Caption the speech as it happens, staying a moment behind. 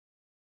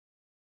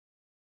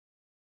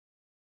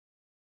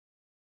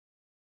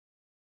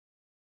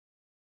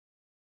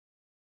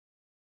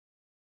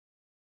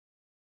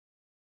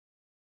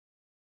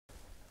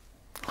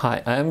Hi,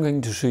 I am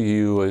going to show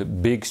you a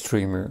big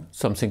streamer,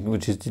 something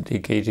which is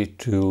dedicated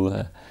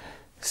to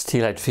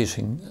steelhead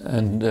fishing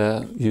and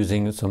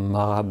using some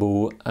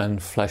marabou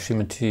and flashy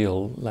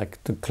material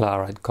like the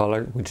claret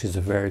color, which is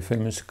a very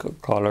famous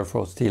color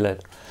for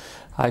steelhead.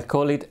 I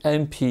call it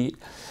MP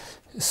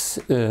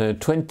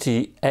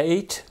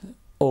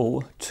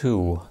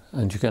 2802,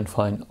 and you can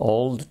find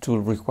all the tool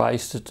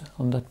requested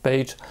on that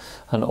page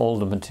and all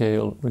the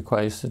material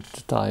requested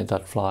to tie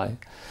that fly.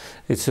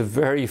 It's a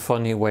very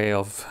funny way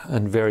of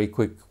and very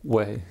quick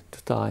way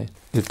to tie.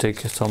 You take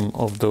some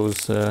of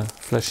those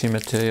fleshy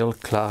material,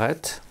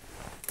 claret.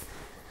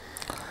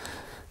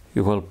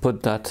 You will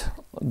put that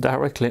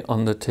directly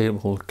on the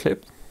table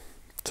clip.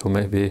 So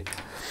maybe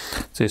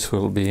this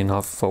will be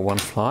enough for one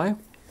fly.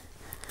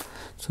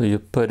 So you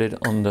put it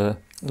on the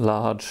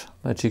large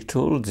magic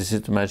tool. This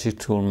is the magic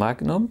tool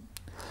Magnum.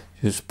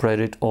 You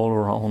spread it all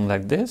around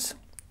like this,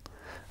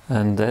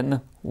 and then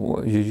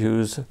you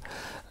use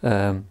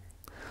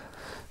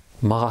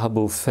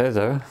marabou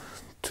feather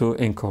to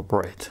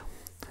incorporate.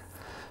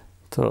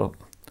 So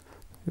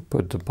you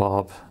put the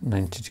barb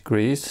 90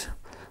 degrees,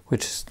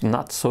 which is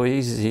not so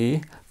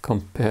easy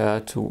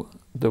compared to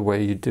the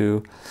way you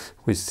do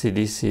with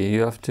CDC.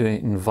 You have to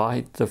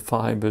invite the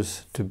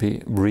fibers to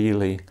be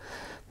really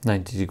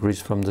 90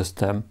 degrees from the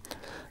stem,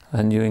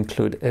 and you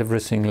include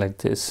everything like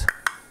this.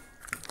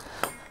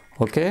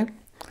 Okay,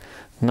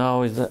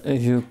 now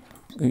you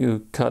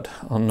cut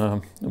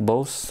on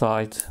both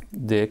sides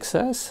the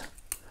excess,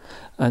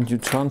 and you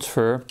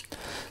transfer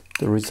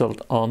the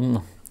result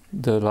on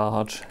the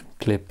large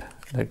clip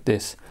like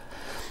this.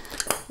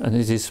 And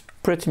it is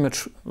pretty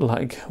much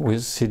like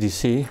with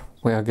CDC.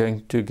 We are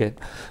going to get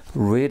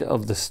rid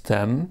of the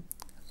stem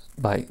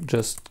by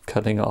just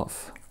cutting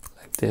off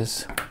like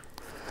this.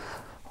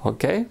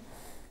 Okay,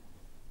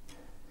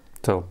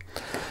 so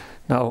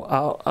now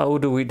how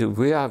do?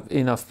 We have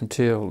enough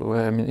material.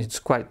 I mean, it's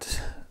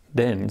quite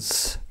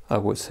dense, I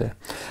would say.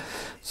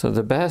 So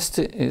the best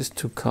is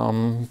to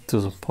come to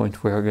the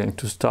point we are going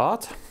to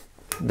start,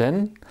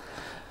 then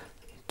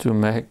to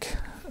make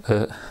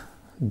a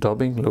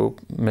dobbing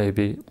loop,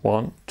 maybe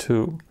 1,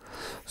 2,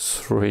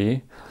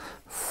 3,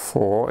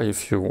 4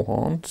 if you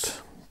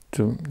want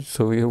to.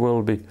 So you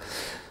will be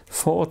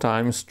 4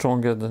 times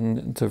stronger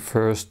than the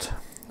first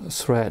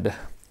thread.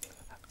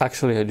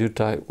 Actually, I do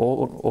tie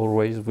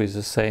always with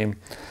the same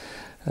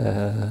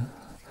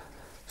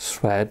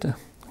thread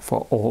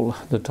for all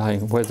the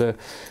tying, whether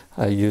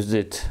I use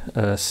it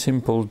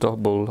simple,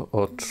 double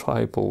or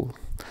triple.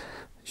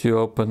 You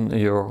open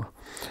your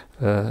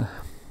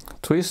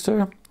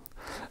twister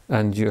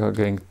and you are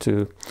going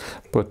to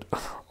put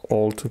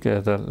all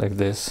together like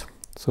this.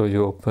 So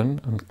you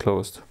open and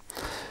close.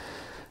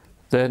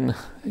 Then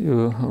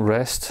you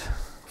rest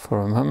for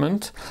a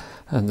moment,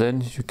 and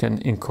then you can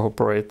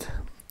incorporate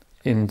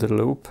in the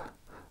loop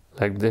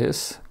like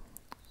this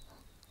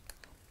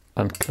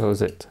and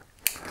close it.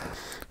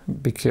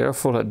 Be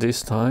careful at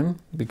this time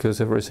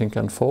because everything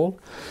can fall.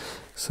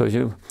 So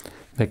you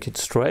make it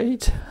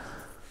straight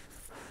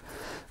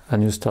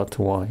and you start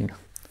to wind.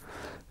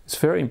 It's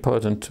very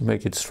important to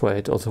make it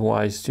straight,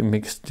 otherwise you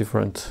mix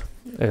different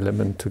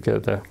elements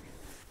together.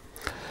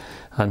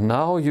 And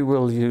now you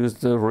will use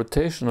the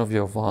rotation of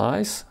your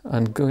vise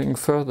and going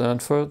further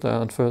and further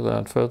and further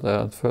and further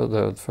and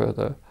further and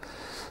further.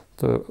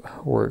 The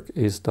work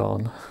is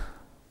done.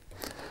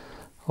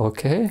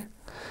 Okay,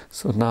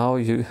 so now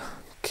you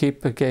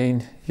keep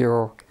again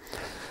your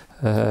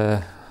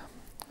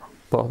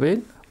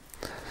bobbin.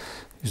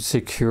 You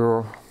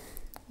secure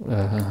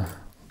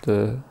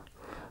the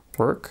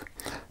work,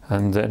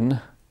 and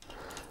then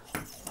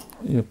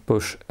you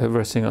push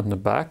everything on the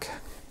back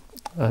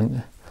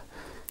and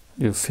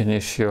you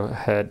finish your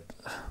head.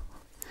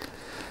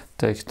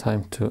 Take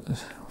time to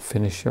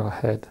finish your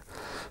head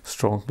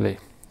strongly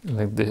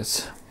like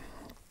this.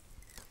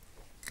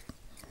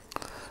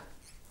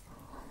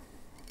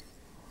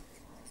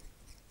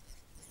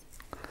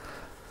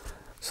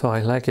 So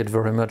I like it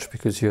very much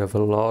because you have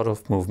a lot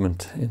of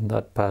movement in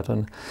that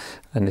pattern,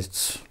 and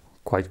it's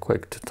quite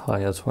quick to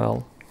tie as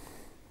well.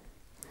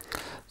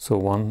 So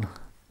one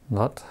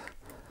knot,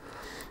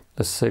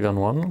 the second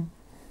one,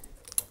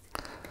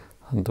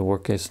 and the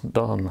work is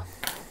done.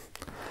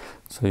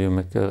 So you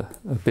make a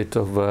bit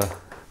of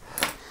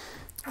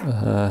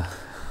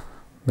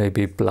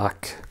maybe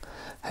black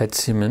head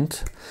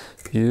cement.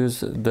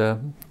 Use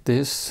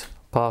this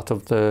part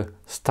of the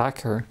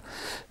stacker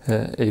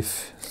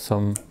if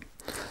some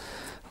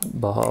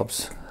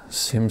barbs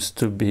seems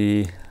to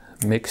be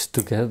mixed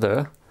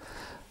together.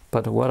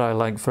 But what I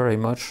like very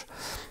much,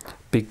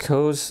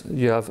 because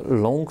you have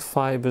long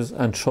fibers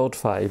and short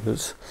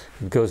fibers,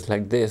 it goes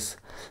like this,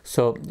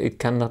 so it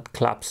cannot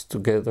collapse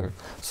together,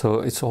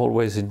 so it's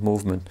always in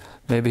movement.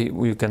 Maybe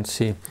you can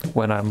see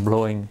when I'm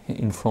blowing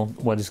in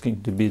front what is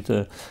going to be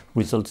the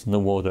result in the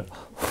water.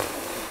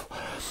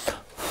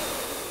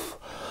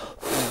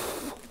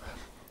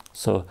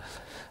 So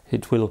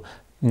it will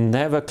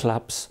never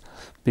collapse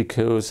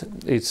because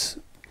it's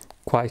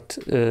quite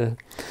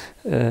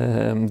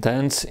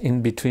dense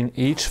in between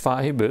each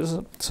fibers,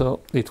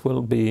 so it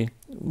will be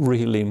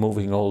really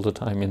moving all the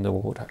time in the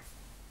water.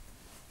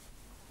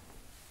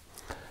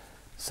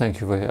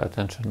 Thank you for your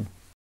attention.